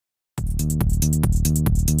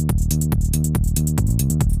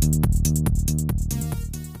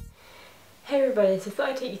Hey everybody, so I thought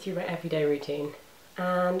I'd take you through my everyday routine,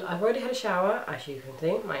 and I've already had a shower. As you can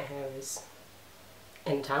see, my hair is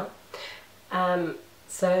in towel.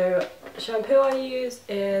 So shampoo I use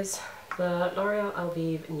is the L'Oreal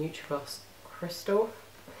Elvive Nutrigloss Crystal,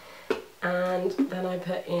 and then I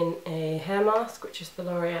put in a hair mask which is the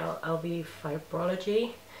L'Oreal Elvive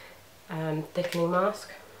Fibrology thickening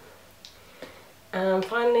mask, and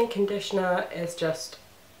finally conditioner is just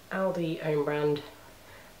Aldi own brand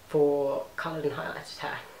for coloured and highlighted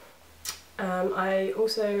hair. I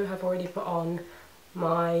also have already put on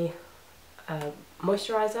my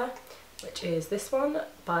moisturiser, which is this one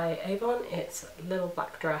by Avon. It's Little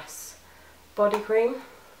Black Dress Body Cream.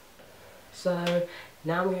 So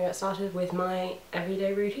now I'm going to get started with my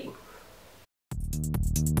everyday routine.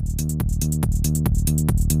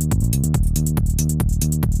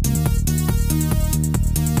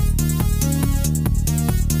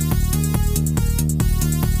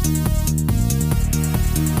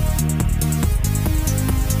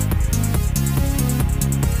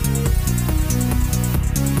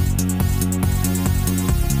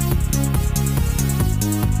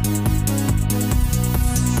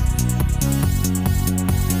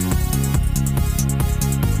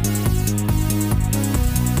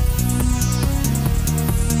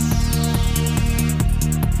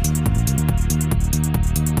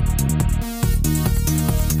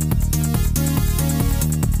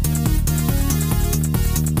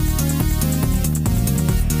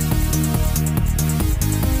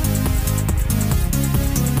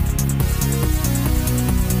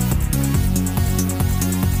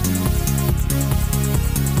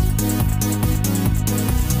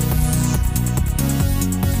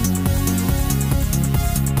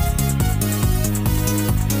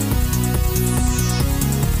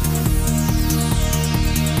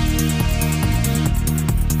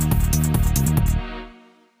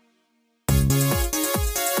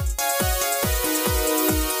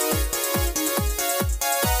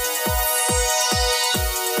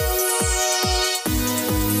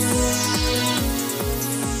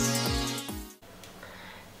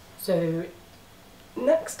 So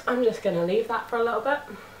next I'm just going to leave that for a little bit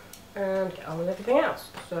and get on with everything else.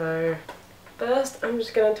 So first I'm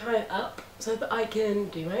just going to tie it up so that I can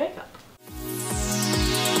do my makeup.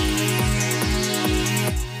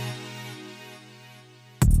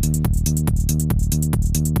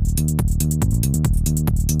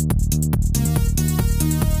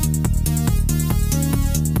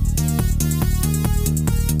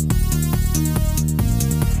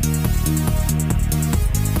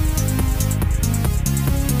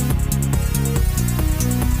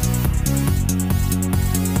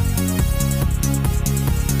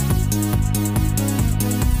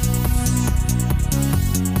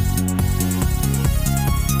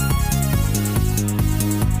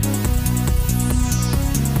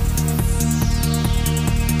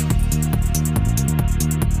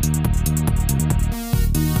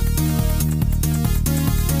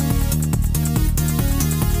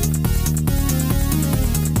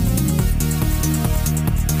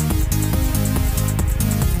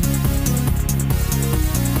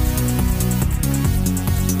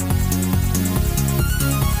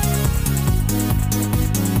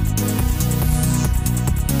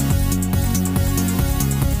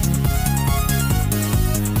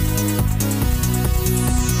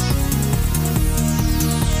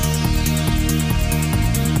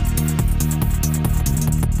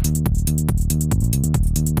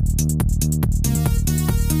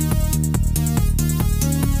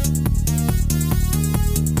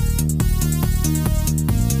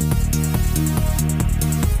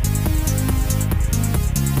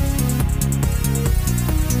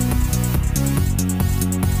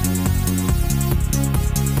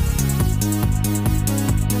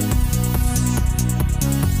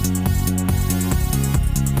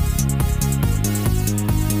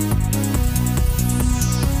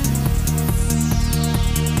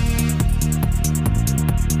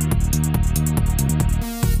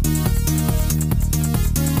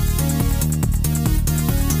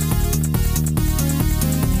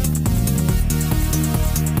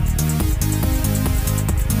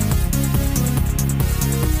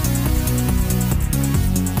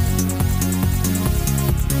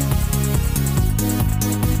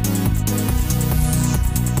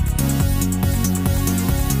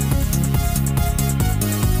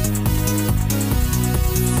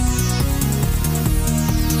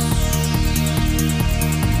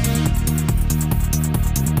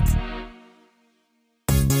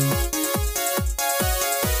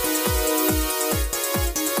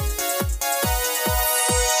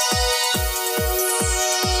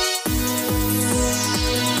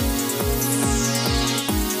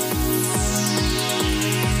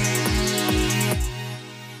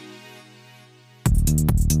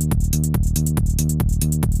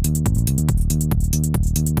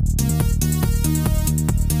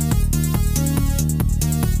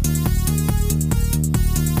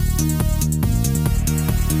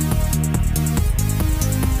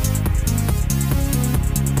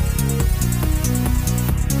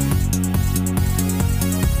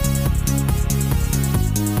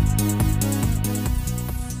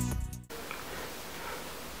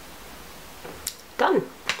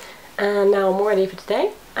 and now I'm all ready for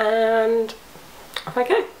today, and off I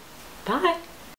go. Bye!